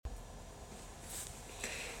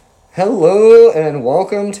Hello and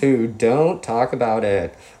welcome to Don't Talk About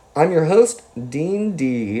It. I'm your host, Dean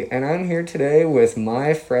D, and I'm here today with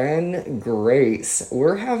my friend Grace.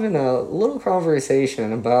 We're having a little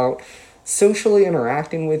conversation about socially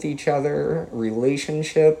interacting with each other,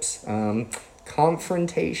 relationships,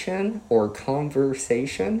 confrontation, or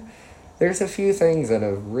conversation. There's a few things that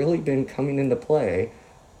have really been coming into play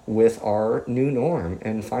with our new norm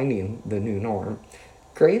and finding the new norm.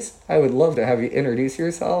 Grace, I would love to have you introduce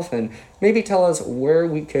yourself and maybe tell us where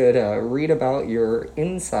we could read about your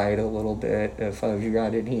insight a little bit. If you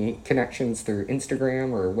got any connections through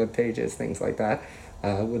Instagram or web pages, things like that,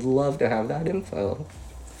 would love to have that info.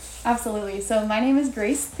 Absolutely. So my name is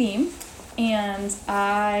Grace Thiem, and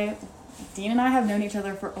Dean and I have known each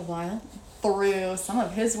other for a while through some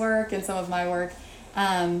of his work and some of my work.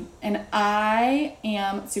 And I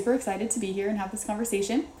am super excited to be here and have this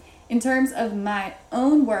conversation. In terms of my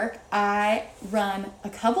own work, I run a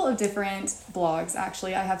couple of different blogs,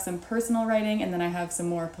 actually. I have some personal writing and then I have some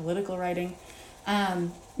more political writing.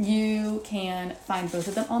 You can find both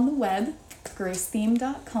of them on the web,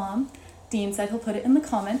 gracethiem.com. Dean said he'll put it in the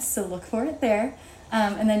comments, so look for it there.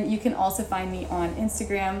 And then you can also find me on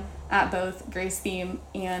Instagram at both Grace Thiem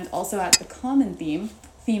and also at The Common Theme.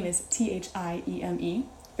 Theme is Thieme,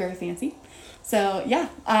 very fancy. So yeah,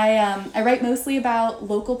 I write mostly about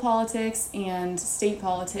local politics and state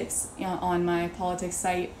politics on my politics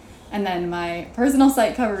site. And then my personal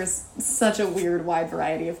site covers such a weird, wide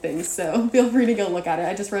variety of things. So feel free to go look at it.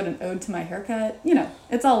 I just wrote an ode to my haircut.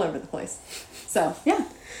 It's all over the place. So yeah.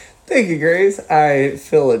 Thank you, Grace. I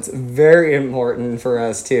feel it's very important for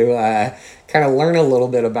us to kind of learn a little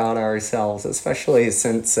bit about ourselves, especially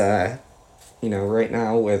since right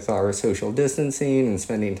now with our social distancing and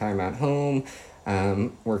spending time at home,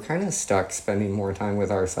 we're kind of stuck spending more time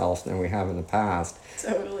with ourselves than we have in the past.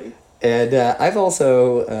 Totally. And I've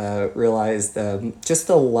also realized just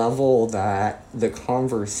the level that the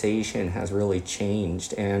conversation has really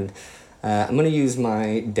changed. And I'm going to use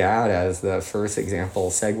my dad as the first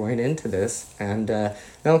example segueing into this. And now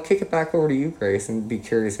I'll kick it back over to you, Grace, and be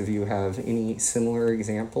curious if you have any similar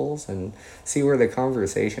examples and see where the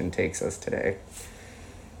conversation takes us today.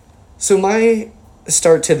 So my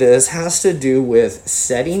start to this has to do with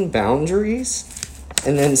setting boundaries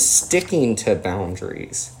and then sticking to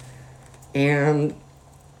boundaries. And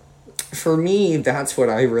for me, that's what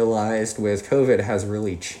I realized with COVID has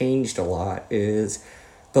really changed a lot is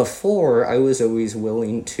before I was always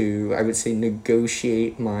willing to, I would say,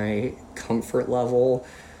 negotiate my comfort level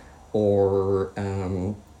or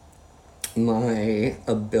my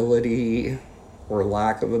ability or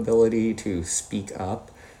lack of ability to speak up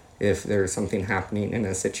if there's something happening in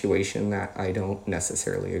a situation that I don't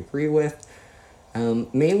necessarily agree with,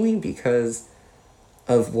 mainly because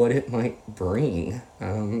of what it might bring.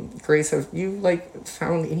 Grace, have you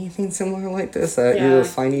found anything similar like this that you're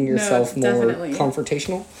finding yourself more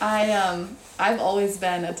confrontational? I've always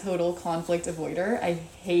been a total conflict avoider. I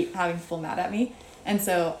hate having people mad at me, and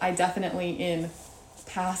so I definitely in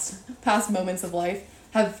past moments of life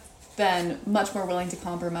have been much more willing to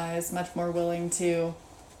compromise, much more willing to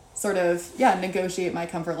sort of negotiate my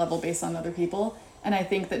comfort level based on other people. And I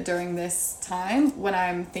think that during this time, when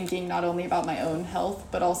I'm thinking not only about my own health,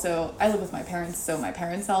 but also I live with my parents, so my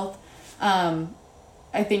parents' health, I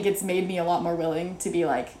think it's made me a lot more willing to be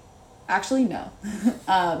like, actually, no,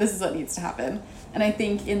 this is what needs to happen. And I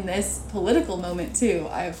think in this political moment too,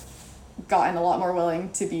 I've gotten a lot more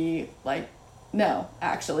willing to be like, no,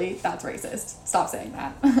 actually, that's racist. Stop saying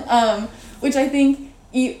that. Which I think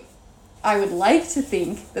I would like to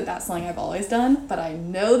think that that's something I've always done, but I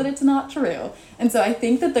know that it's not true. And so I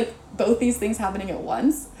think that both these things happening at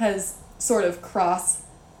once has sort of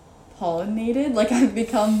cross-pollinated. Like I've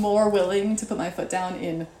become more willing to put my foot down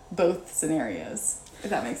in both scenarios,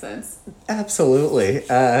 if that makes sense. Absolutely.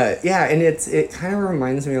 And it kind of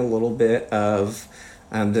reminds me a little bit of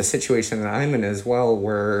the situation that I'm in as well,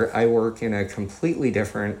 where I work in a completely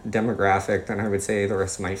different demographic than I would say the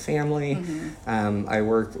rest of my family. Mm-hmm. I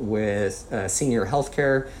work with senior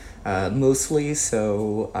healthcare mostly,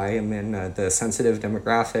 so I am in the sensitive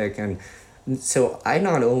demographic. And so I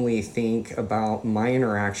not only think about my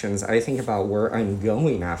interactions, I think about where I'm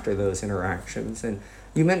going after those interactions. And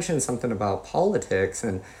you mentioned something about politics,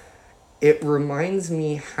 and it reminds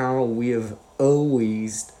me how we have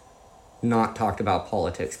always not talked about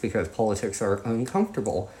politics because politics are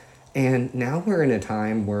uncomfortable. And now we're in a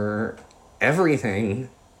time where everything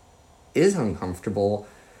is uncomfortable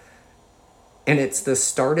and it's the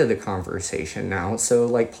start of the conversation now. So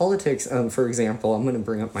like politics, for example, I'm going to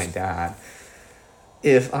bring up my dad.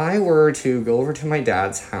 if I were to go over to my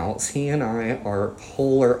dad's house, he and I are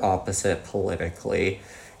polar opposite politically.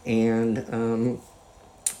 And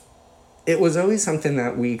it was always something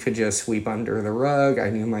that we could just sweep under the rug. I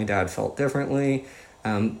knew my dad felt differently,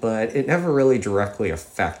 but it never really directly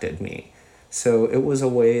affected me. So it was a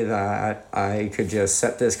way that I could just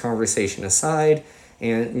set this conversation aside,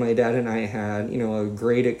 and my dad and I had, a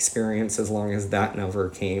great experience as long as that never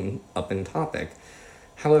came up in topic.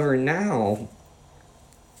 However, now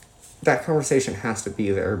that conversation has to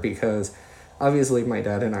be there because obviously my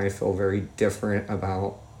dad and I feel very different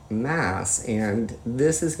about mass, and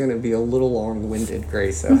this is going to be a little long-winded,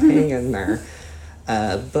 Grace, so hang in there.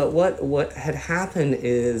 But what had happened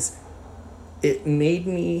is it made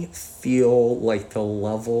me feel like the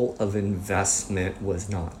level of investment was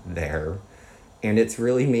not there. And it's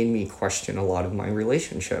really made me question a lot of my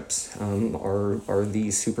relationships. Are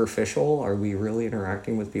these superficial? Are we really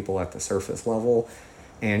interacting with people at the surface level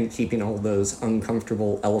and keeping all those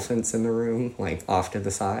uncomfortable elephants in the room, like, off to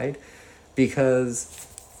the side? Because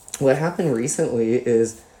what happened recently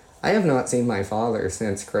is I have not seen my father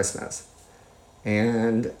since Christmas.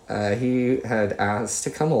 And he had asked to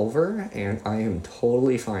come over, and I am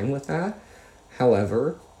totally fine with that.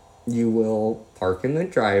 However, you will park in the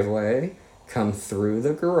driveway, come through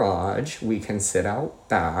the garage, we can sit out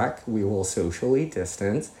back, we will socially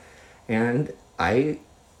distance, and I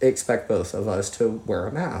expect both of us to wear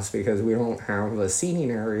a mask because we don't have a seating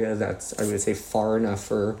area that's, I would say, far enough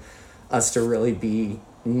for us to really be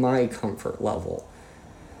my comfort level.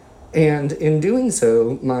 And in doing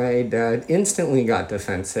so, my dad instantly got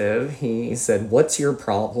defensive. He said, "What's your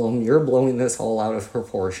problem? You're blowing this all out of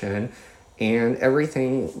proportion." And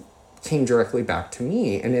everything came directly back to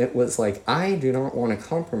me. And it was like, I do not want to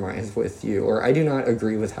compromise with you, or I do not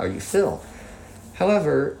agree with how you feel.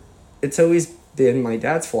 However, it's always been my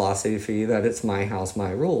dad's philosophy that it's my house,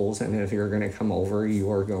 my rules. And if you're going to come over, you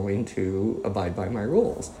are going to abide by my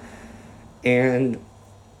rules. And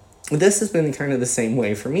this has been kind of the same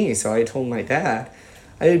way for me. So I told my dad,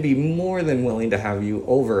 I would be more than willing to have you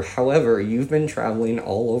over. However, you've been traveling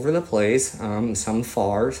all over the place, some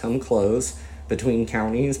far, some close, between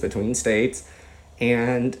counties, between states.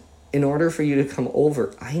 And in order for you to come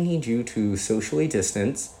over, I need you to socially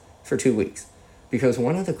distance for 2 weeks. Because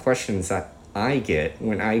one of the questions that I get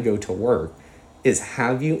when I go to work is,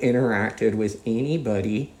 have you interacted with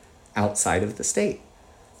anybody outside of the state?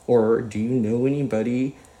 Or do you know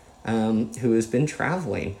anybody who has been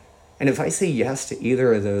traveling? And if I say yes to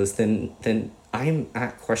either of those, then I'm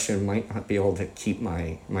at question, might not be able to keep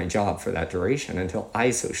my job for that duration until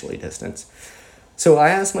I socially distance. So I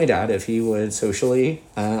asked my dad if he would socially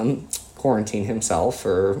quarantine himself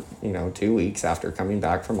for 2 weeks after coming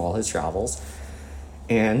back from all his travels.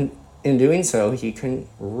 And in doing so, he can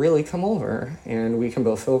really come over and we can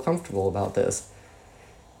both feel comfortable about this.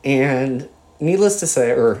 And needless to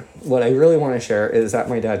say, or what I really want to share, is that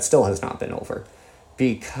my dad still has not been over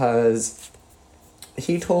because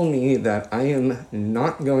he told me that I am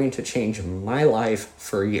not going to change my life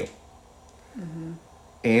for you. Mm-hmm.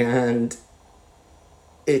 And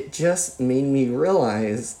it just made me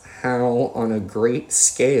realize how, on a great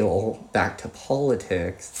scale, back to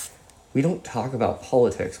politics, we don't talk about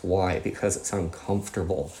politics. Why? Because it's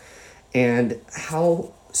uncomfortable. And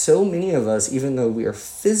how so many of us, even though we are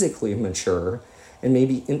physically mature and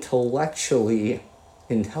maybe intellectually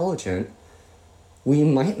intelligent, we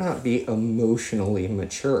might not be emotionally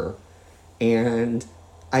mature. And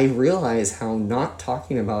I realize how not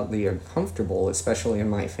talking about the uncomfortable, especially in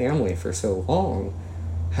my family for so long,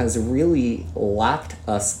 has really lacked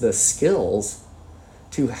us the skills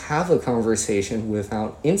to have a conversation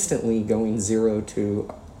without instantly going 0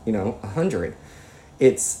 to 100.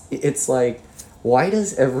 It's like, why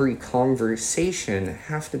does every conversation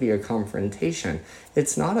have to be a confrontation?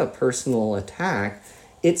 It's not a personal attack.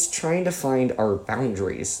 It's trying to find our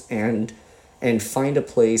boundaries and find a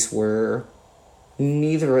place where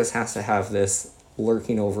neither of us has to have this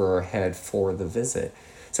lurking over our head for the visit.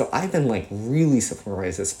 So I've been really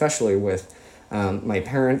surprised, especially with my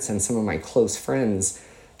parents and some of my close friends,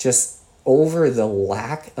 just over the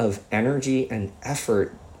lack of energy and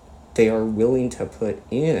effort they are willing to put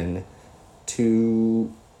in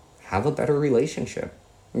to have a better relationship.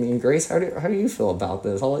 I mean, Grace, how do you feel about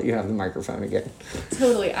this? I'll let you have the microphone again.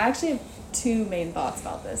 Totally. I actually have two main thoughts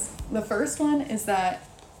about this. The first one is that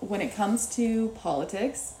when it comes to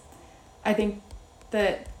politics, I think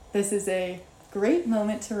that this is a great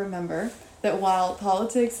moment to remember that while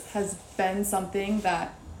politics has been something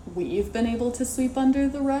that we've been able to sweep under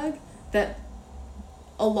the rug, that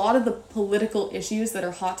a lot of the political issues that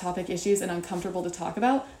are hot topic issues and uncomfortable to talk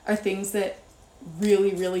about are things that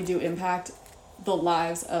really, really do impact the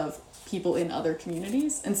lives of people in other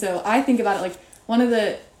communities. And so I think about it like one of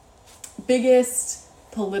the biggest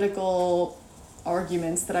political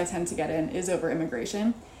arguments that I tend to get in is over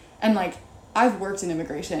immigration. And like, I've worked in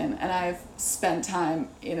immigration and I've spent time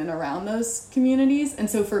in and around those communities. And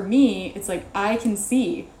so for me, it's like I can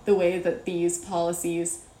see the way that these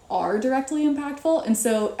policies are directly impactful. And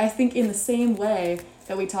so I think in the same way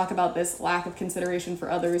that we talk about this lack of consideration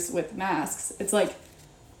for others with masks, it's like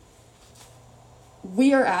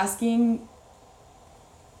we are asking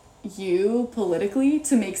you politically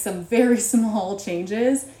to make some very small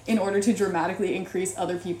changes in order to dramatically increase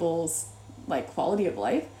other people's like quality of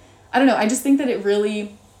life. I don't know. I just think that it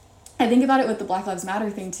really, I think about it with the Black Lives Matter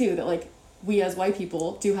thing too, that like we as white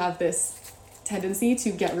people do have this tendency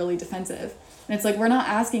to get really defensive. And it's like, we're not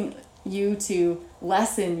asking you to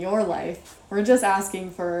lessen your life. We're just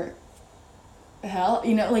asking for help,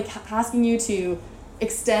 you know, like asking you to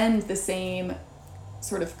extend the same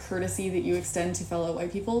sort of courtesy that you extend to fellow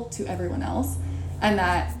white people to everyone else. And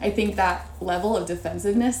that I think that level of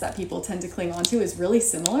defensiveness that people tend to cling on to is really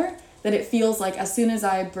similar, that it feels like as soon as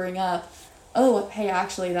I bring up, oh, hey,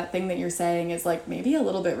 actually that thing that you're saying is like maybe a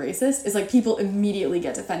little bit racist, is like people immediately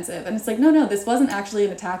get defensive. And it's like, no, this wasn't actually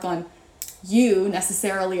an attack on you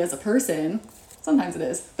necessarily as a person. Sometimes it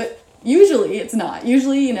is, but usually it's not.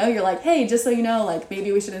 Usually, you know, you're like, hey, just so you know, like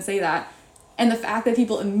maybe we shouldn't say that. And the fact that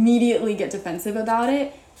people immediately get defensive about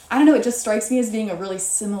it, I don't know, it just strikes me as being a really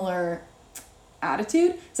similar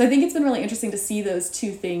attitude. So I think it's been really interesting to see those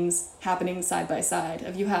two things happening side by side.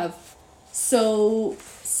 Of you have so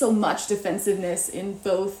much defensiveness in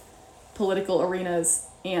both political arenas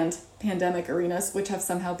and pandemic arenas, which have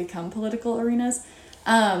somehow become political arenas.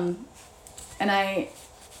 And I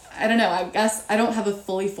don't know, I guess I don't have a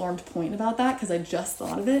fully formed point about that because I just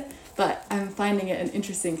thought of it, but I'm finding it an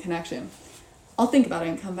interesting connection. I'll think about it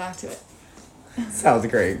and come back to it. Sounds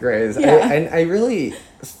great, Grace. Yeah. I really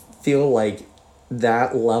feel like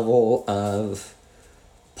that level of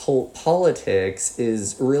politics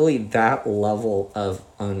is really that level of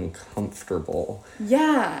uncomfortable.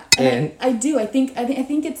 Yeah, and I do. I think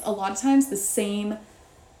it's a lot of times the same.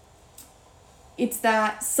 It's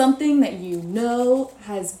that something that you know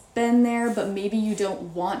has been there, but maybe you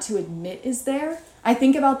don't want to admit is there. I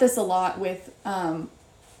think about this a lot with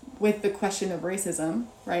the question of racism,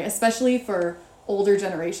 right? Especially for older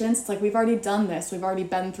generations. It's like we've already done this, we've already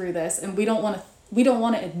been through this, and we don't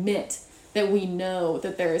want to admit that we know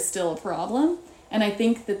that there is still a problem. And I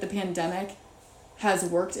think that the pandemic has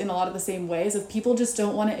worked in a lot of the same ways of people just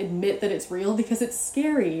don't want to admit that it's real because it's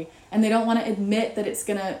scary, and they don't want to admit that it's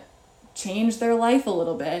gonna change their life a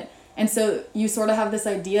little bit. And so you sort of have this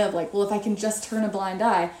idea of like, well, if I can just turn a blind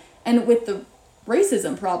eye. And with the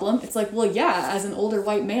racism problem, it's like, well, yeah, as an older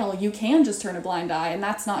white male, you can just turn a blind eye and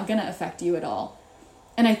that's not gonna affect you at all.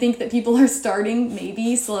 And I think that people are starting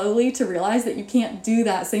maybe slowly to realize that you can't do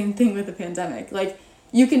that same thing with the pandemic. Like,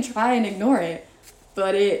 you can try and ignore it,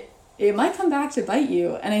 but it might come back to bite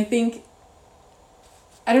you. And I think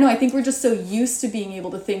we're just so used to being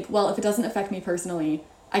able to think, well, if it doesn't affect me personally,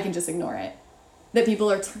 I can just ignore it. That people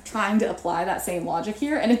are trying to apply that same logic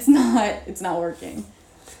here, and it's not working.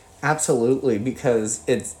 Absolutely, because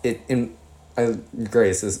Grace,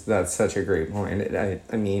 that's such a great point.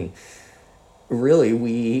 I mean, really,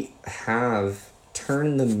 we have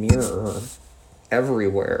turned the mirror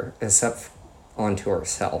everywhere except onto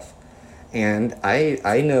ourselves. And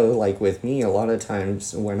I know, like with me, a lot of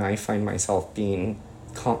times when I find myself being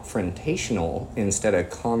confrontational instead of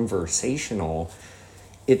conversational,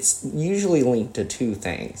 it's usually linked to two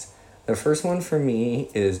things. The first one for me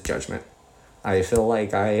is judgment. I feel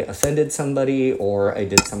like I offended somebody, or I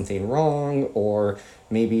did something wrong, or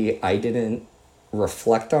maybe I didn't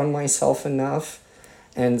reflect on myself enough.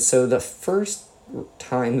 And so the first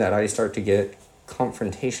time that I start to get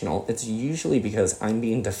confrontational, it's usually because I'm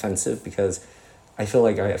being defensive because I feel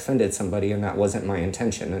like I offended somebody and that wasn't my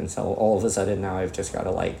intention. And so all of a sudden now I've just got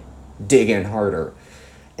to like dig in harder.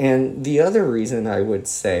 And the other reason I would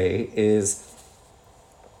say is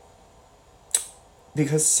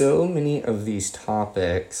because so many of these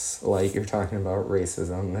topics, like you're talking about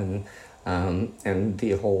racism and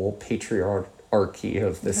the whole patriarchy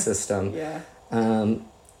of the system,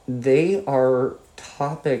 they are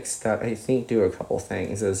topics that I think do a couple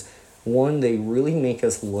things. Is one, they really make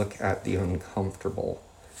us look at the uncomfortable.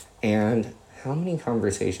 And how many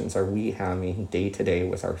conversations are we having day to day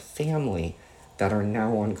with our family that are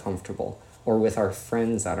now uncomfortable, or with our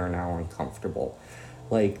friends that are now uncomfortable?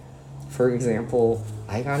 Like, for example,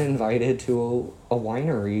 I got invited to a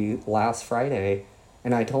winery last Friday,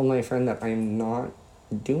 and I told my friend that I'm not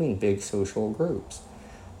doing big social groups.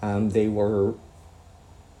 They were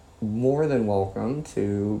more than welcome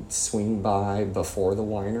to swing by before the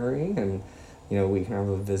winery, and we can have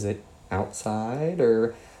a visit outside,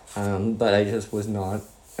 or but I just was not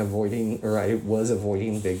avoiding, or I was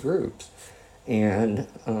avoiding big groups. And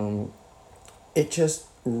it just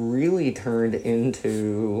really turned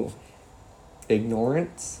into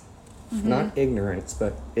ignorance. Not ignorance,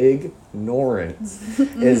 but ignorance.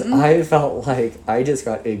 Is I felt like I just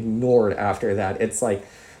got ignored after that. It's like,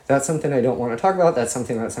 that's something I don't want to talk about. That's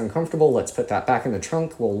something that's uncomfortable. Let's put that back in the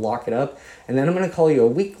trunk. We'll lock it up. And then I'm going to call you a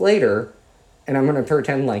week later, and I'm going to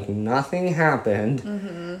pretend like nothing happened.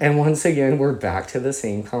 And once again, we're back to the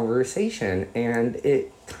same conversation. And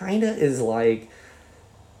it kind of is like,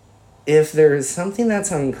 if there's something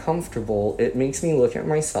that's uncomfortable, it makes me look at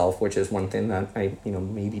myself, which is one thing that I,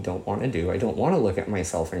 maybe don't want to do. I don't want to look at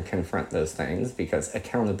myself and confront those things, because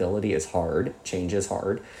accountability is hard, change is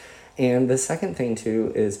hard. And the second thing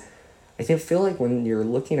too is, I feel like when you're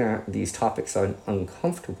looking at these topics on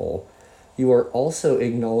uncomfortable, you are also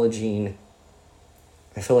acknowledging,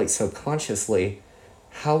 I feel like subconsciously,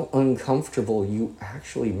 how uncomfortable you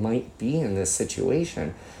actually might be in this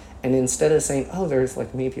situation. And instead of saying, oh, there's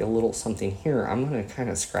like maybe a little something here, I'm going to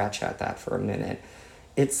kind of scratch at that for a minute.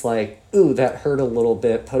 It's like, ooh, that hurt a little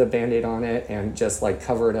bit, put a Band-Aid on it and just like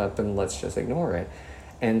cover it up and let's just ignore it.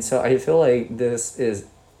 And so I feel like this is,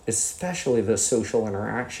 especially the social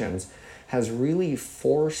interactions, has really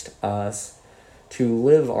forced us to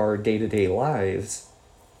live our day-to-day lives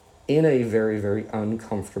in a very, very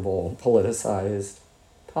uncomfortable, politicized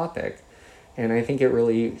topic. And I think it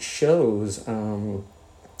really shows,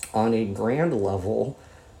 on a grand level,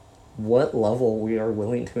 what level we are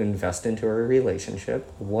willing to invest into our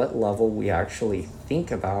relationship, what level we actually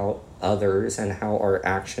think about others and how our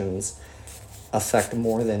actions affect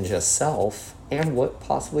more than just self, and what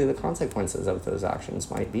possibly the consequences of those actions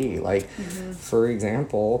might be. Like, for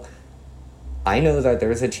example, I know that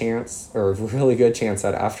there's a chance, or a really good chance,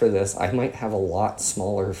 that after this, I might have a lot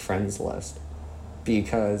smaller friends list,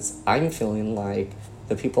 because I'm feeling like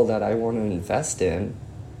the people that I want to invest in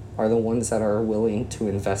are the ones that are willing to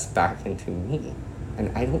invest back into me.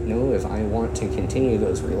 And I don't know if I want to continue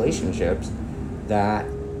those relationships that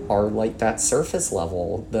are like that surface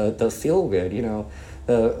level, the feel good,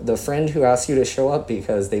 the friend who asks you to show up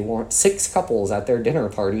because they want 6 couples at their dinner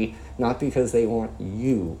party, not because they want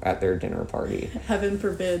you at their dinner party. Heaven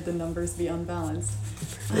forbid the numbers be unbalanced.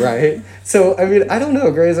 Right? So, I don't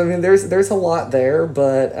know, Grace. There's a lot there,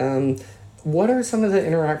 but what are some of the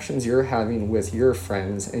interactions you're having with your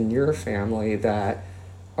friends and your family that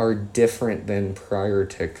are different than prior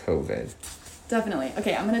to COVID? Definitely.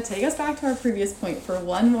 Okay, I'm going to take us back to our previous point for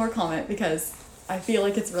one more comment, because I feel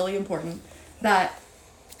like it's really important that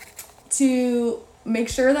to make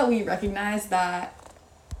sure that we recognize that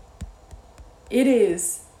it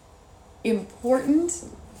is important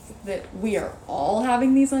that we are all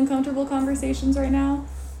having these uncomfortable conversations right now,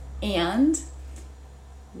 and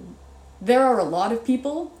there are a lot of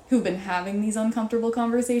people who've been having these uncomfortable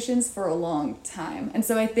conversations for a long time. And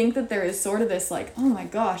so I think that there is sort of this like, oh my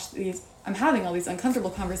gosh, I'm having all these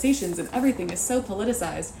uncomfortable conversations and everything is so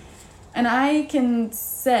politicized. And I can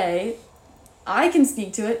speak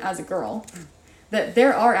to it as a girl, that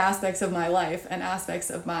there are aspects of my life and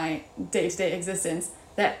aspects of my day-to-day existence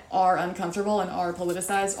that are uncomfortable and are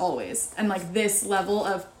politicized always. And like this level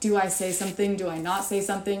of, do I say something? Do I not say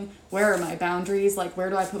something? Where are my boundaries? Like, where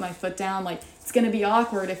do I put my foot down? Like, it's going to be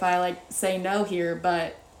awkward if I like say no here,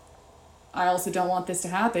 but I also don't want this to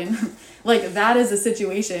happen. Like, that is a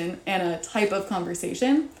situation and a type of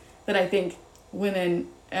conversation that I think women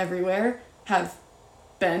everywhere have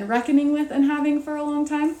been reckoning with and having for a long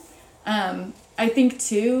time. I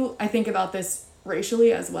think about this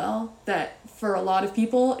racially as well, that for a lot of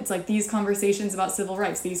people, it's like these conversations about civil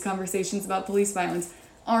rights, these conversations about police violence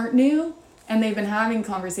aren't new, and they've been having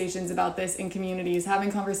conversations about this in communities,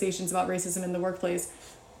 having conversations about racism in the workplace,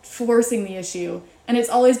 forcing the issue, and it's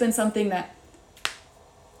always been something that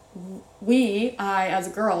I as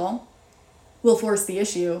a girl will force the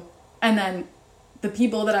issue, and then the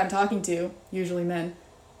people that I'm talking to, usually men,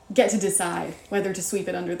 get to decide whether to sweep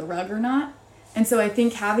it under the rug or not. And so I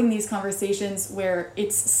think having these conversations where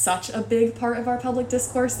it's such a big part of our public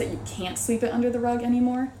discourse that you can't sweep it under the rug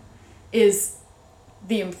anymore is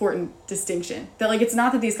the important distinction. That like, it's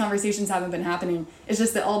not that these conversations haven't been happening, it's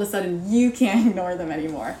just that all of a sudden you can't ignore them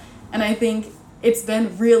anymore. And I think it's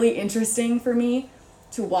been really interesting for me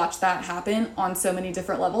to watch that happen on so many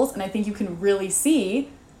different levels. And I think you can really see,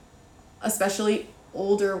 especially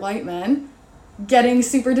older white men, getting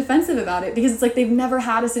super defensive about it because it's like they've never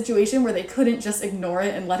had a situation where they couldn't just ignore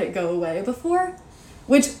it and let it go away before,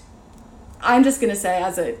 which I'm just gonna say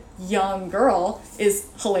as a young girl is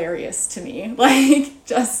hilarious to me. Like,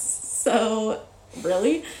 just so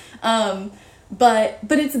really. But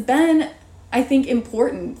it's been, I think,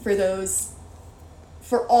 important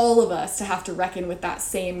for all of us to have to reckon with that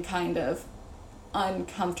same kind of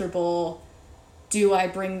uncomfortable, do I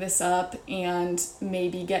bring this up and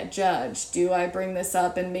maybe get judged? Do I bring this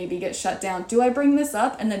up and maybe get shut down? Do I bring this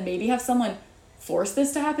up and then maybe have someone force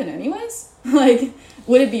this to happen anyways? Like,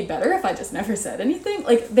 would it be better if I just never said anything?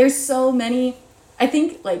 Like, there's so many, I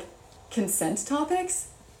think, like, consent topics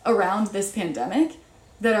around this pandemic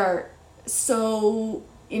that are so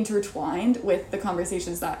intertwined with the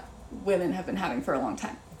conversations that women have been having for a long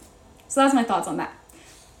time. So that's my thoughts on that.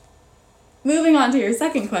 Moving on to your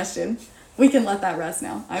second question. We can let that rest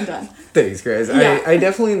now. I'm done. Thanks, Grace. Yeah. I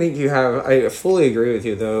definitely think I fully agree with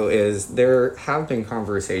you, though, is there have been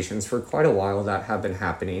conversations for quite a while that have been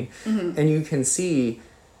happening. Mm-hmm. And you can see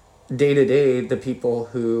day to day the people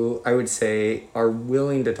who I would say are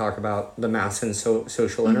willing to talk about the mass and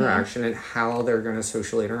social interaction and how they're going to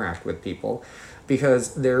socially interact with people,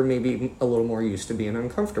 because they're maybe a little more used to being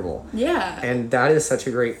uncomfortable. Yeah. And that is such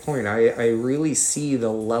a great point. I really see the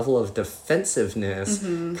level of defensiveness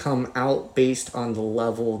come out based on the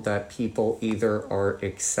level that people either are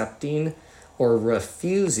accepting or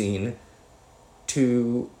refusing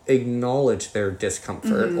to acknowledge their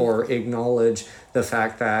discomfort or acknowledge the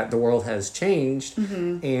fact that the world has changed.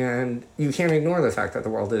 And you can't ignore the fact that the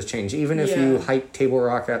world has changed. Even if you hike Table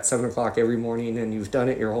Rock at 7 o'clock every morning and you've done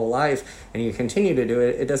it your whole life and you continue to do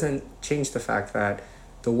it, it doesn't change the fact that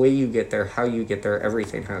the way you get there, how you get there,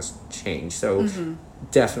 everything has changed. So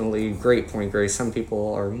definitely great point, Grace. Some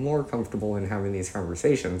people are more comfortable in having these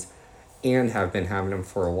conversations and have been having them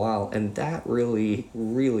for a while, and that really,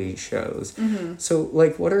 really shows. So,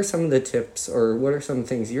 like, what are some of the tips or what are some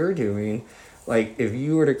things you're doing? Like, if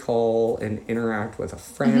you were to call and interact with a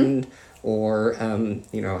friend or,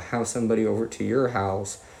 have somebody over to your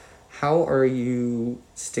house, how are you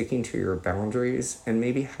sticking to your boundaries? And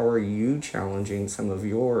maybe how are you challenging some of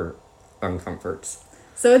your uncomforts?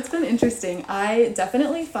 So it's been interesting. I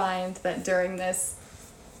definitely find that during this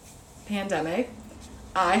pandemic,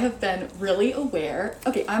 I have been really aware.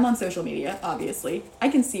 Okay, I'm on social media, obviously. I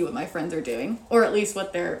can see what my friends are doing, or at least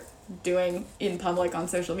what they're doing in public on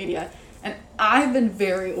social media. And I've been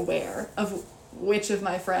very aware of which of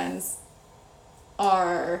my friends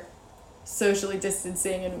are socially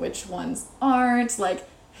distancing and which ones aren't, like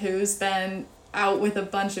who's been out with a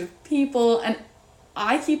bunch of people. And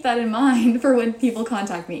I keep that in mind for when people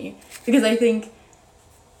contact me, because I think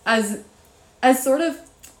as sort of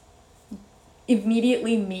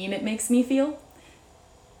immediately mean it makes me feel,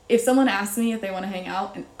 if someone asks me if they want to hang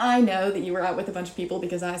out and I know that you were out with a bunch of people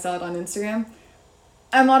because I saw it on Instagram,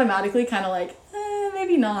 I'm automatically kind of like,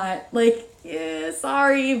 maybe not. Like, yeah,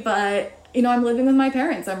 sorry, but, I'm living with my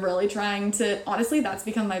parents. I'm really trying to, honestly, that's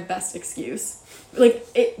become my best excuse. Like,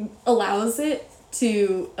 it allows me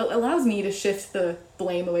to shift the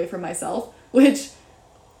blame away from myself, which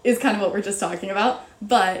is kind of what we're just talking about.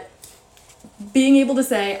 But being able to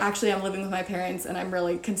say, actually, I'm living with my parents and I'm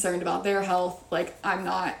really concerned about their health. Like, I'm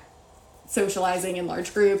not socializing in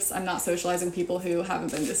large groups. I'm not socializing with people who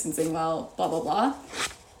haven't been distancing well, blah, blah, blah,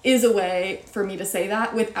 is a way for me to say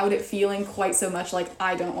that without it feeling quite so much like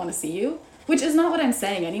I don't want to see you, which is not what I'm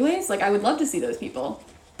saying anyways. Like, I would love to see those people.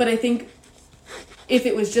 But I think if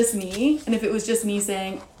it was just me, and if it was just me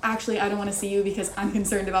saying, actually, I don't want to see you because I'm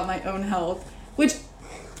concerned about my own health, which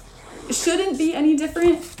shouldn't be any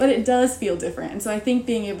different, but it does feel different. And so I think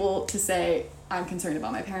being able to say, I'm concerned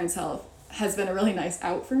about my parents' health has been a really nice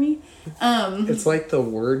out for me. It's like the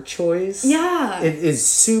word choice. Yeah. It is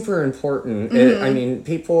super important.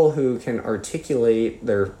 People who can articulate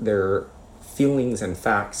their feelings and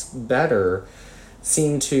facts better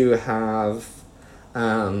seem to have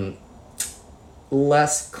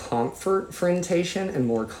less confrontation and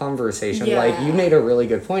more conversation. Yeah. Like, you made a really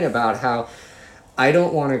good point about how I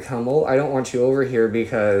don't want you over here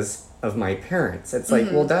because of my parents. It's like,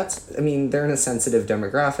 well, they're in a sensitive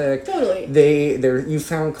demographic. Totally. You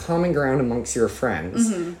found common ground amongst your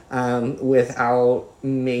friends, without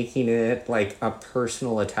making it like a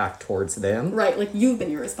personal attack towards them. Right, like you've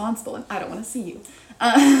been irresponsible and I don't want to see you.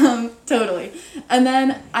 Totally. And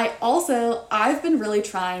then I've been really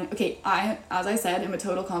trying, as I said, I'm a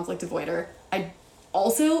total conflict avoider. I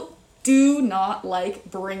also do not like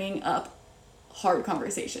bringing up hard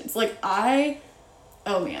conversations. Like,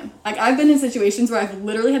 oh man. Like, I've been in situations where I've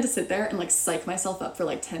literally had to sit there and, like, psych myself up for,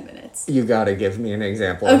 like, 10 minutes. You gotta give me an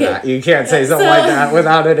example of that. You can't say something like that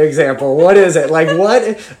without an example. What is it? Like,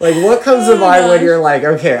 what comes to mind when you're like,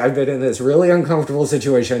 okay, I've been in this really uncomfortable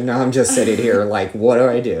situation, now I'm just sitting here, like, what do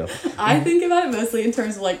I do? I think about it mostly in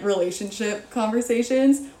terms of, like, relationship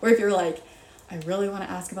conversations, where if you're like, I really want to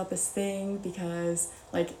ask about this thing because,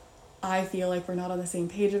 like, I feel like we're not on the same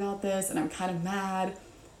page about this and I'm kind of mad,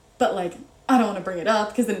 but, like, I don't want to bring it up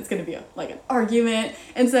because then it's going to be an argument.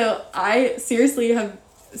 And so I seriously have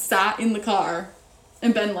sat in the car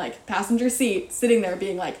and been, like, passenger seat, sitting there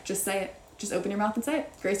being like, just say it. Just open your mouth and say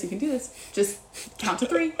it. Grace, you can do this. Just count to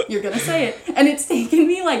 3. You're going to say it. And it's taken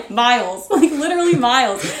me, like, miles, like, literally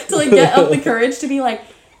miles, to, like, get up the courage to be like,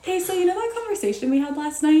 hey, so you know that conversation we had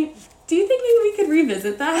last night? Do you think maybe we could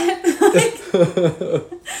revisit that?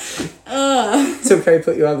 So can I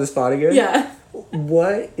put you on the spot again? Yeah.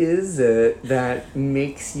 What is it that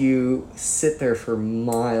makes you sit there for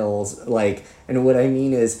miles? Like, and what I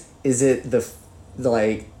mean is it the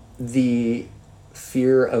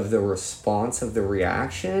fear of the response of the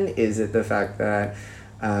reaction? Is it the fact that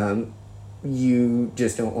you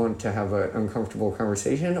just don't want to have an uncomfortable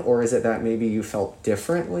conversation? Or is it that maybe you felt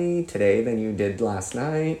differently today than you did last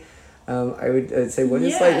night? I'd say,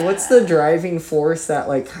 what's the driving force that,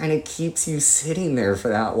 like, kind of keeps you sitting there for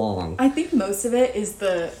that long? I think most of it is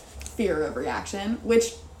the fear of reaction,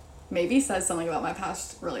 which maybe says something about my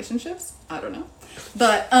past relationships. I don't know.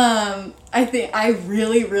 But I think I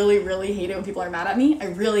really, really, really hate it when people are mad at me. I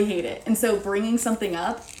really hate it. And so bringing something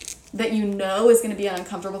up that you know is going to be an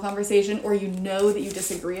uncomfortable conversation, or you know that you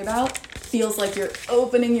disagree about, feels like you're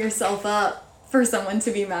opening yourself up for someone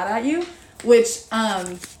to be mad at you, which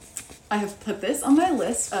I have put this on my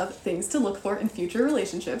list of things to look for in future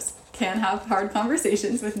relationships. Can have hard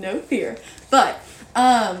conversations with no fear. But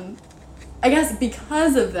I guess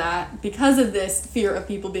because of this fear of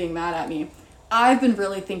people being mad at me, I've been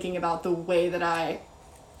really thinking about the way that I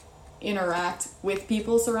interact with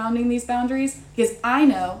people surrounding these boundaries, because I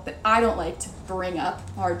know that I don't like to bring up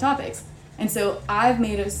hard topics. And so I've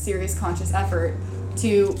made a serious conscious effort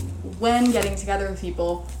to, when getting together with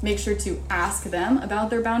people, make sure to ask them about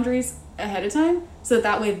their boundaries ahead of time, so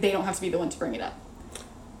that way they don't have to be the one to bring it up.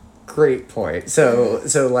 Great point. So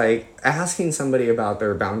like, asking somebody about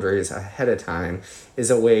their boundaries ahead of time is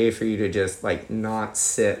a way for you to just, like, not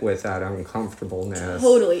sit with that uncomfortableness.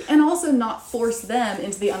 Totally. And also not force them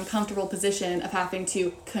into the uncomfortable position of having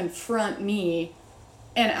to confront me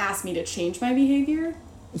and ask me to change my behavior.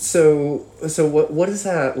 So what does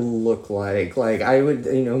that look like? Like, I would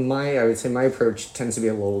say my approach tends to be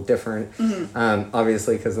a little different. Mm-hmm.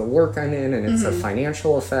 Obviously because of the work I'm in, and it's a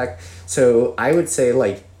financial effect. So I would say,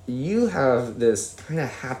 like, you have this kind of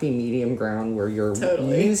happy medium ground where you're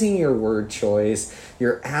using your word choice,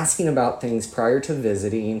 you're asking about things prior to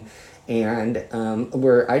visiting, and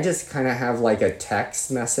where I just kind of have, like, a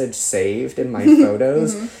text message saved in my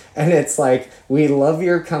photos, and it's like, we love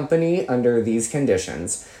your company under these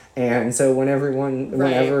conditions. And so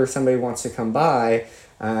whenever somebody wants to come by,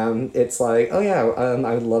 it's like, oh yeah,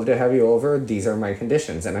 I would love to have you over, these are my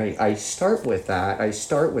conditions. And I start with that, I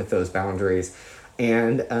start with those boundaries.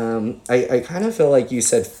 And I kind of feel like you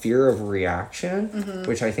said fear of reaction,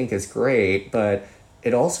 which I think is great, but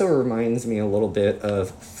it also reminds me a little bit of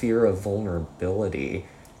fear of vulnerability.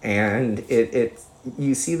 And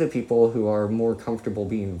you see the people who are more comfortable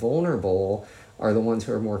being vulnerable are the ones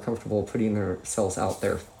who are more comfortable putting themselves out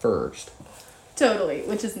there first. Totally,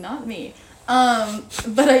 which is not me.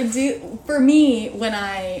 But I do, for me, when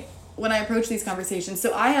I approach these conversations,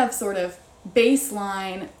 so I have sort of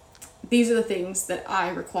baseline, these are the things that I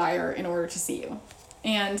require in order to see you.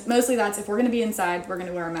 And mostly that's, if we're going to be inside, we're going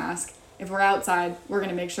to wear a mask. If we're outside, we're going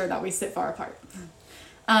to make sure that we sit far apart.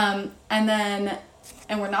 And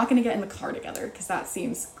we're not going to get in the car together because that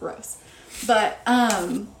seems gross. But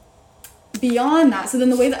beyond that, so then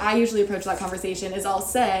the way that I usually approach that conversation is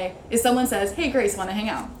if someone says, hey, Grace, want to hang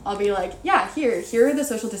out? I'll be like, yeah, here are the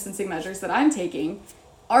social distancing measures that I'm taking.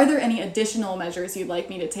 Are there any additional measures you'd like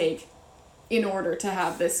me to take in order to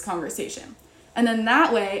have this conversation? And then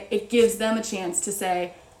that way, it gives them a chance to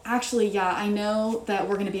say, actually, yeah, I know that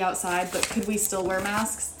we're going to be outside, but could we still wear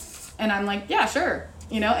masks? And I'm like, yeah, sure.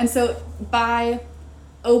 And so by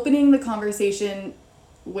opening the conversation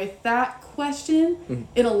with that question,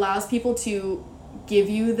 it allows people to give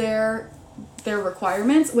you their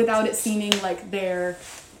requirements without it seeming like they're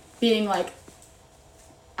being like,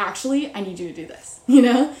 actually, I need you to do this,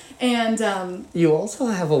 And you also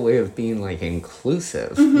have a way of being, like,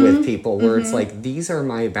 inclusive with people, where it's like, these are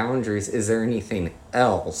my boundaries. Is there anything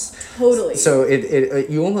else. Totally. So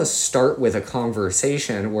you almost start with a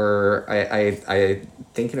conversation where I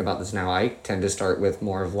thinking about this now, I tend to start with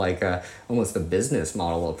more of like almost a business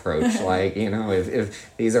model approach. Like,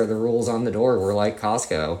 if these are the rules on the door, we're like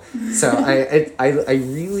Costco. So I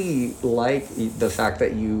really like the fact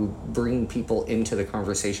that you bring people into the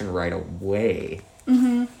conversation right away.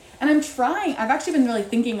 Mm-hmm. And I've actually been really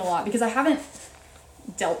thinking a lot because I haven't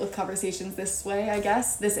dealt with conversations this way, I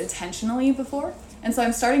guess, this intentionally before. And so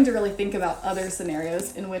I'm starting to really think about other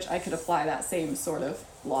scenarios in which I could apply that same sort of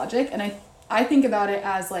logic. And I think about it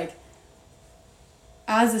as like,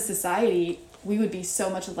 as a society, we would be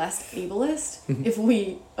so much less ableist if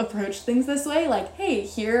we approach things this way. Like, hey,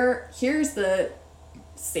 here's the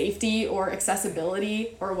safety or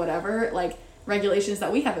accessibility or whatever, like, regulations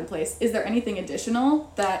that we have in place. Is there anything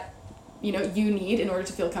additional that, you need in order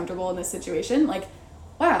to feel comfortable in this situation? Like,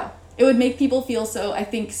 wow. It would make people feel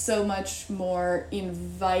so much more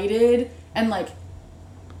invited, and like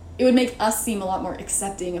it would make us seem a lot more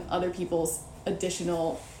accepting of other people's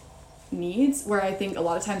additional needs, where I think a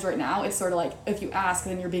lot of times right now it's sort of like if you ask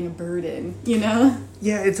then you're being a burden, Yeah,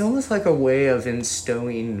 it's almost like a way of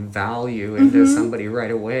instilling value into somebody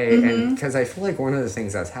right away. And because I feel like one of the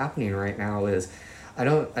things that's happening right now is I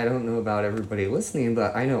don't know about everybody listening,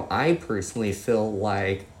 but I know I personally feel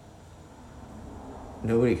like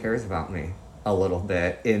nobody cares about me a little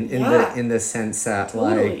bit in the sense that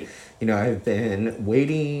totally. like, I've been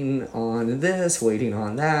waiting on this, waiting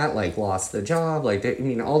on that, like lost the job, like,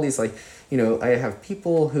 all these, like, I have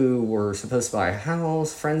people who were supposed to buy a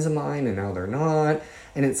house, friends of mine, and now they're not.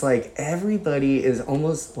 And it's like everybody is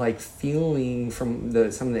almost like feeling from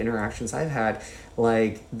some of the interactions I've had,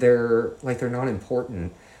 like they're not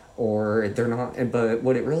important. Or they're not, but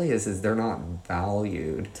what it really is they're not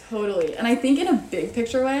valued. Totally. And I think in a big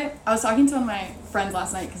picture way, I was talking to one of my friends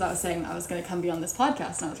last night because I was saying I was going to come be on this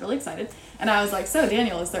podcast and I was really excited. And I was like, so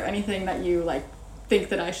Daniel, is there anything that you like think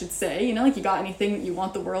that I should say? Like you got anything that you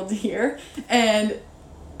want the world to hear? And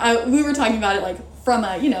we were talking about it like from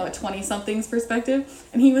a 20-something's perspective.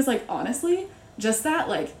 And he was like, honestly, just that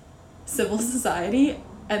like civil society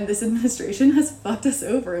and this administration has fucked us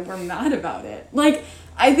over and we're mad about it. Like,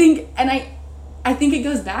 I think it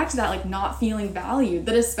goes back to that, like, not feeling valued,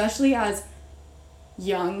 that especially as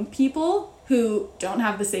young people who don't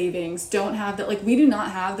have the savings, don't have that, like, we do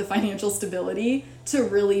not have the financial stability to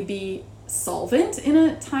really be solvent in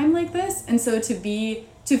a time like this. And so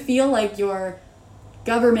to feel like your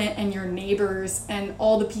government and your neighbors and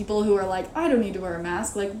all the people who are like, I don't need to wear a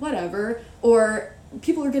mask, like, whatever, or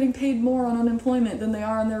people are getting paid more on unemployment than they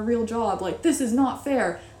are on their real job, like, this is not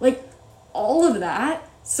fair, like, all of that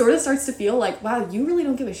sort of starts to feel like, wow, you really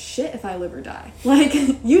don't give a shit if I live or die. Like,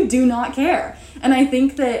 you do not care. And I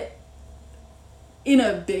think that in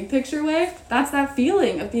a big picture way, that's that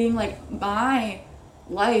feeling of being like, my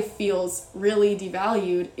life feels really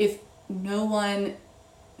devalued if no one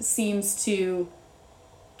seems to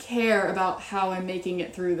care about how I'm making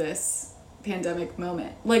it through this pandemic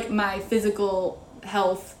moment. Like, my physical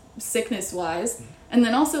health, sickness-wise, and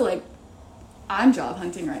then also, like, I'm job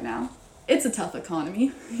hunting right now. It's a tough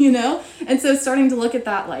economy, And so starting to look at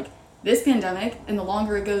that, like, this pandemic, and the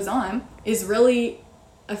longer it goes on, is really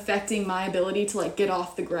affecting my ability to, like, get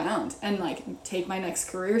off the ground and, like, take my next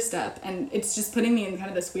career step. And it's just putting me in kind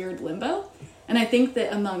of this weird limbo. And I think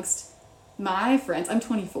that amongst my friends, I'm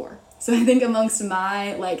 24, so I think amongst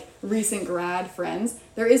my, like, recent grad friends,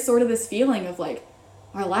 there is sort of this feeling of, like,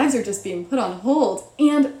 our lives are just being put on hold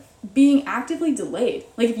and being actively delayed.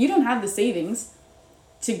 Like, if you don't have the savings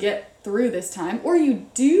to get through this time, or you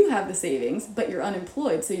do have the savings, but you're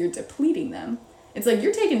unemployed, so you're depleting them, it's like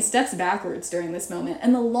you're taking steps backwards during this moment,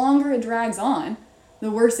 and the longer it drags on, the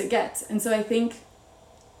worse it gets. And so I think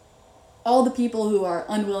all the people who are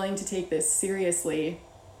unwilling to take this seriously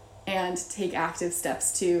and take active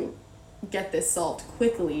steps to get this solved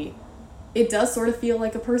quickly, it does sort of feel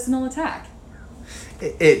like a personal attack.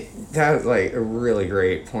 That's like a really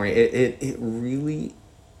great point. It really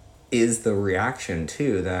is the reaction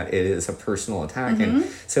to that. It is a personal attack. And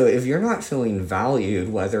so if you're not feeling valued,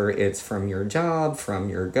 whether it's from your job, from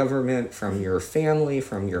your government, from your family,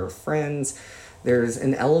 from your friends, there's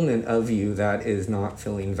an element of you that is not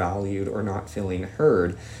feeling valued or not feeling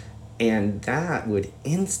heard. And that would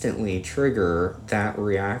instantly trigger that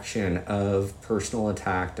reaction of personal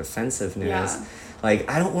attack, defensiveness. Yeah. Like,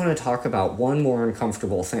 I don't want to talk about one more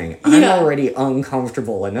uncomfortable thing. I'm already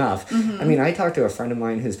uncomfortable enough. I mean, I talked to a friend of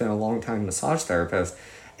mine who's been a long-time massage therapist,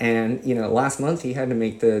 and, last month he had to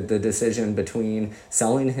make the decision between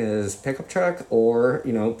selling his pickup truck or,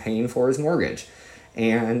 paying for his mortgage.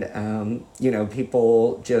 And,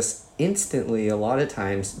 people just instantly, a lot of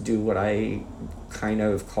times, do what I kind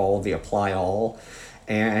of call the apply all.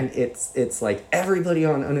 And it's like everybody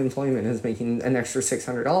on unemployment is making an extra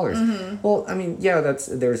 $600. Well, I mean, yeah,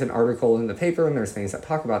 there's an article in the paper and there's things that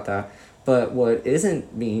talk about that. But what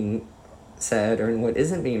isn't being said or what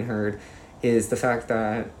isn't being heard is the fact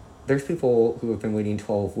that there's people who have been waiting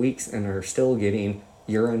 12 weeks and are still getting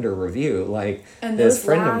you're under review. Like, and those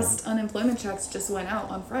last unemployment checks just went out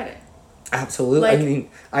on Friday. Absolutely. Like, I mean,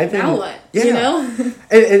 I've been, now what? Yeah. You know?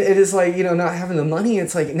 It is like, not having the money.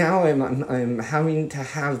 It's like now I'm having to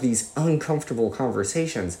have these uncomfortable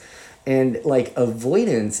conversations, and like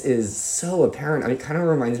avoidance is so apparent. It kind of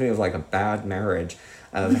reminds me of like a bad marriage,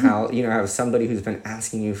 of how have somebody who's been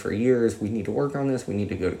asking you for years, we need to work on this, we need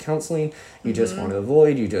to go to counseling. You just want to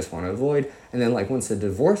avoid, and then like once the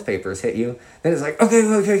divorce papers hit you, then it's like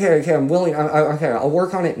okay, I'm willing. Okay, I'll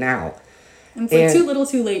work on it now. And it's like too little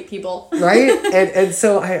too late, people. Right? And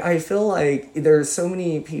so I feel like there's so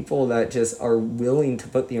many people that just are willing to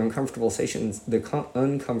put the uncomfortable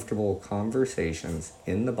conversations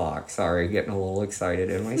in the box. Sorry, getting a little excited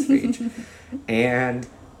in my speech. And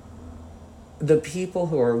the people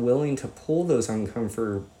who are willing to pull those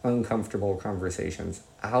uncomfortable conversations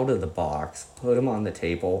out of the box, put them on the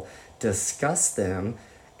table, discuss them,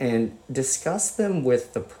 and discuss them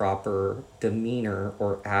with the proper demeanor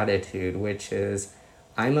or attitude, which is,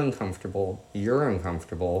 I'm uncomfortable, you're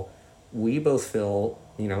uncomfortable, we both feel,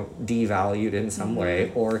 devalued in some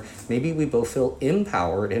way, or maybe we both feel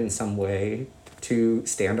empowered in some way to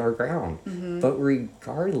stand our ground. But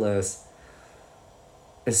regardless,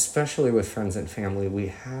 especially with friends and family, we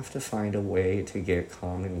have to find a way to get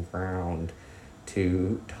common ground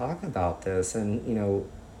to talk about this.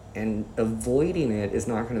 And avoiding it is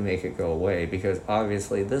not going to make it go away, because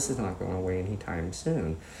obviously this is not going away anytime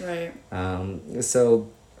soon. Right.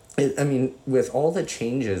 With all the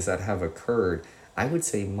changes that have occurred, I would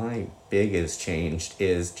say my biggest change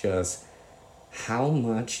is just how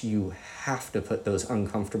much you have to put those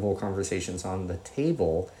uncomfortable conversations on the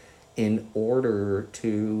table in order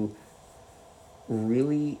to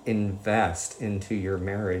really invest into your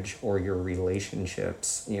marriage or your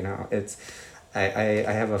relationships. I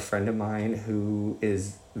have a friend of mine who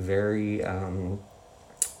is very,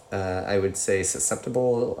 I would say,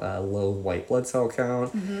 susceptible, low white blood cell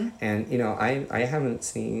count. And, I haven't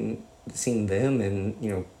seen them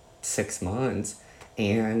in, 6 months.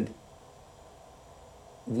 And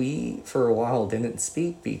we, for a while, didn't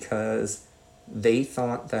speak because they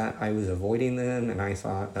thought that I was avoiding them, and I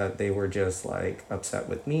thought that they were just, like, upset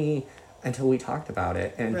with me, until we talked about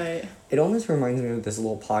it. And it almost reminds me of this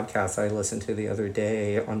little podcast I listened to the other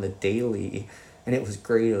day on the Daily, and it was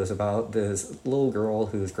great. It was about this little girl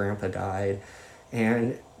whose grandpa died,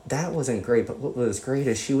 and that wasn't great, but what was great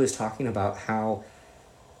is she was talking about how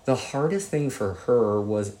the hardest thing for her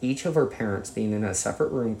was each of her parents being in a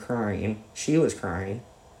separate room crying. She was crying,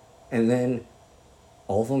 and then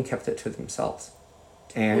all of them kept it to themselves.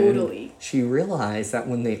 And she realized that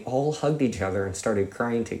when they all hugged each other and started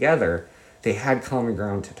crying together, they had common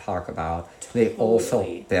ground to talk about. They all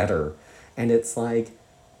felt better. And it's like,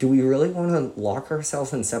 do we really want to lock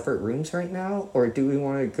ourselves in separate rooms right now? Or do we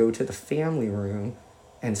want to go to the family room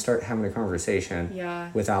and start having a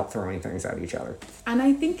conversation without throwing things at each other? And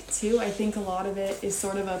I think a lot of it is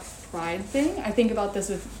sort of a pride thing. I think about this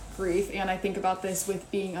with grief, and I think about this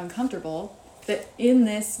with being uncomfortable, that in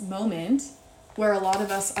this moment, where a lot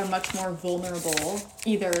of us are much more vulnerable,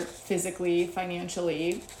 either physically,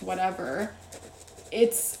 financially, whatever,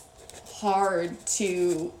 it's hard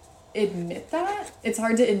to admit that. It's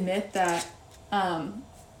hard to admit that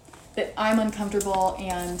that I'm uncomfortable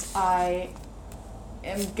and I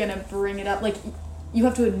am gonna bring it up. Like, you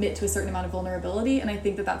have to admit to a certain amount of vulnerability, and I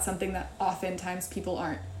think that that's something that oftentimes people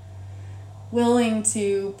aren't willing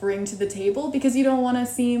to bring to the table because you don't want to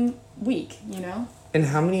seem weak, And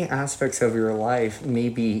how many aspects of your life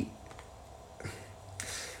maybe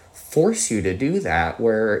force you to do that,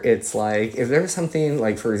 where it's like, if there's something,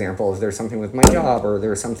 like, for example, if there's something with my job or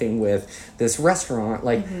there's something with this restaurant,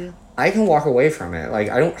 like, I can walk away from it. Like,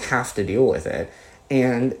 I don't have to deal with it.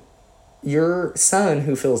 And your son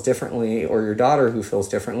who feels differently, or your daughter who feels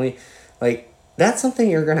differently, like, that's something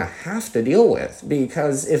you're going to have to deal with,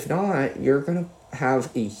 because if not, you're going to have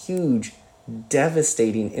a huge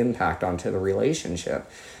devastating impact onto the relationship.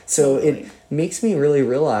 So it makes me really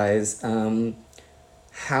realize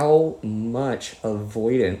how much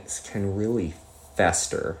avoidance can really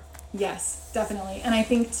fester. Yes, definitely. And I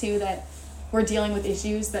think too that we're dealing with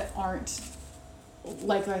issues that aren't,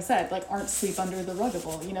 like I said, like, aren't sweep under the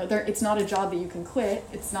ruggable. It's not a job that you can quit.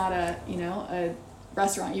 It's not a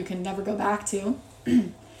restaurant you can never go back to.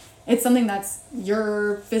 it's something that's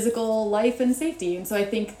your physical life and safety. And so I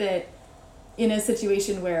think that in a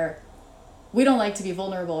situation where we don't like to be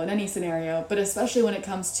vulnerable in any scenario, but especially when it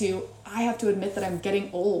comes to, I have to admit that I'm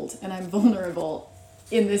getting old and I'm vulnerable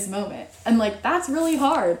in this moment. And like, that's really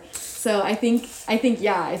hard. So I think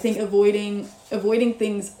avoiding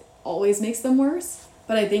things always makes them worse.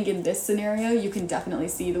 But I think in this scenario, you can definitely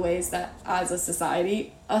see the ways that as a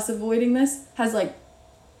society, us avoiding this has like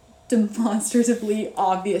demonstratively,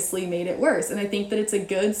 obviously made it worse. And I think that it's a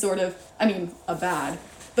good sort of,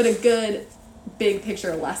 a good big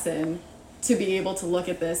picture lesson to be able to look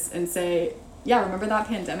at this and say, yeah, remember that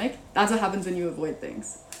pandemic? That's what happens when you avoid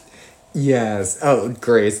things. Yes. Oh,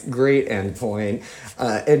 Grace, great end point.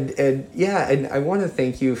 And I want to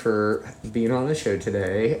thank you for being on the show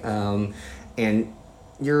today. And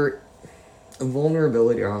your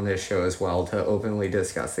vulnerability on this show as well to openly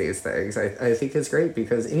discuss these things. I think is great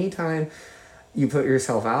because anytime you put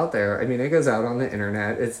yourself out there, I mean, it goes out on the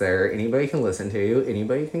internet, it's there, anybody can listen to you,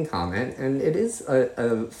 anybody can comment, and it is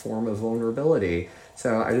a form of vulnerability.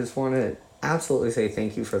 So I just want to absolutely say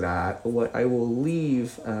thank you for that. What I will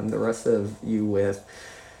leave the rest of you with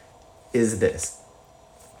is this: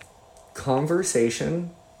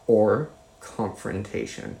 conversation or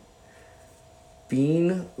confrontation.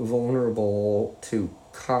 Being vulnerable to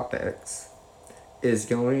topics is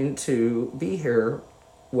going to be here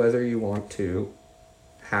whether you want to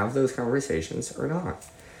have those conversations or not.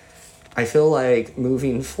 I feel like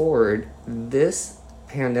moving forward, this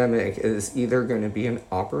pandemic is either going to be an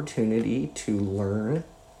opportunity to learn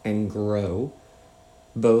and grow,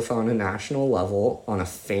 both on a national level, on a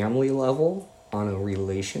family level, on a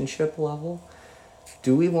relationship level.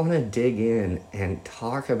 Do we want to dig in and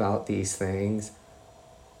talk about these things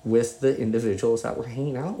with the individuals that we're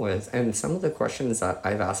hanging out with? And some of the questions that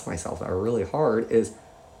I've asked myself that are really hard is,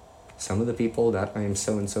 some of the people that I am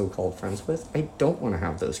so-and-so called friends with, I don't want to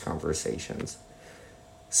have those conversations.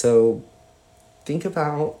 So think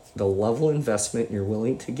about the level of investment you're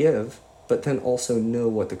willing to give, but then also know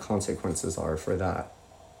what the consequences are for that.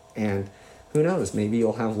 And who knows, maybe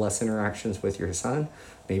you'll have less interactions with your son.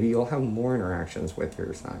 Maybe you'll have more interactions with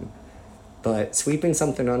your son. But sweeping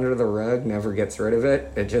something under the rug never gets rid of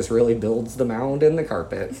it. It just really builds the mound in the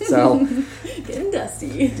carpet. So Getting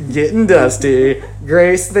dusty. Getting dusty.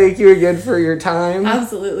 Grace, thank you again for your time.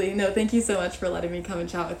 Absolutely. No, thank you so much for letting me come and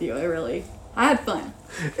chat with you. I had fun.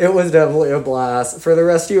 It was definitely a blast. For the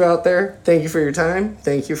rest of you out there, thank you for your time.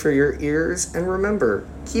 Thank you for your ears. And remember,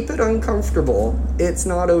 keep it uncomfortable. It's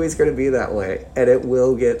not always going to be that way. And it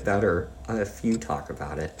will get better if you talk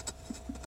about it.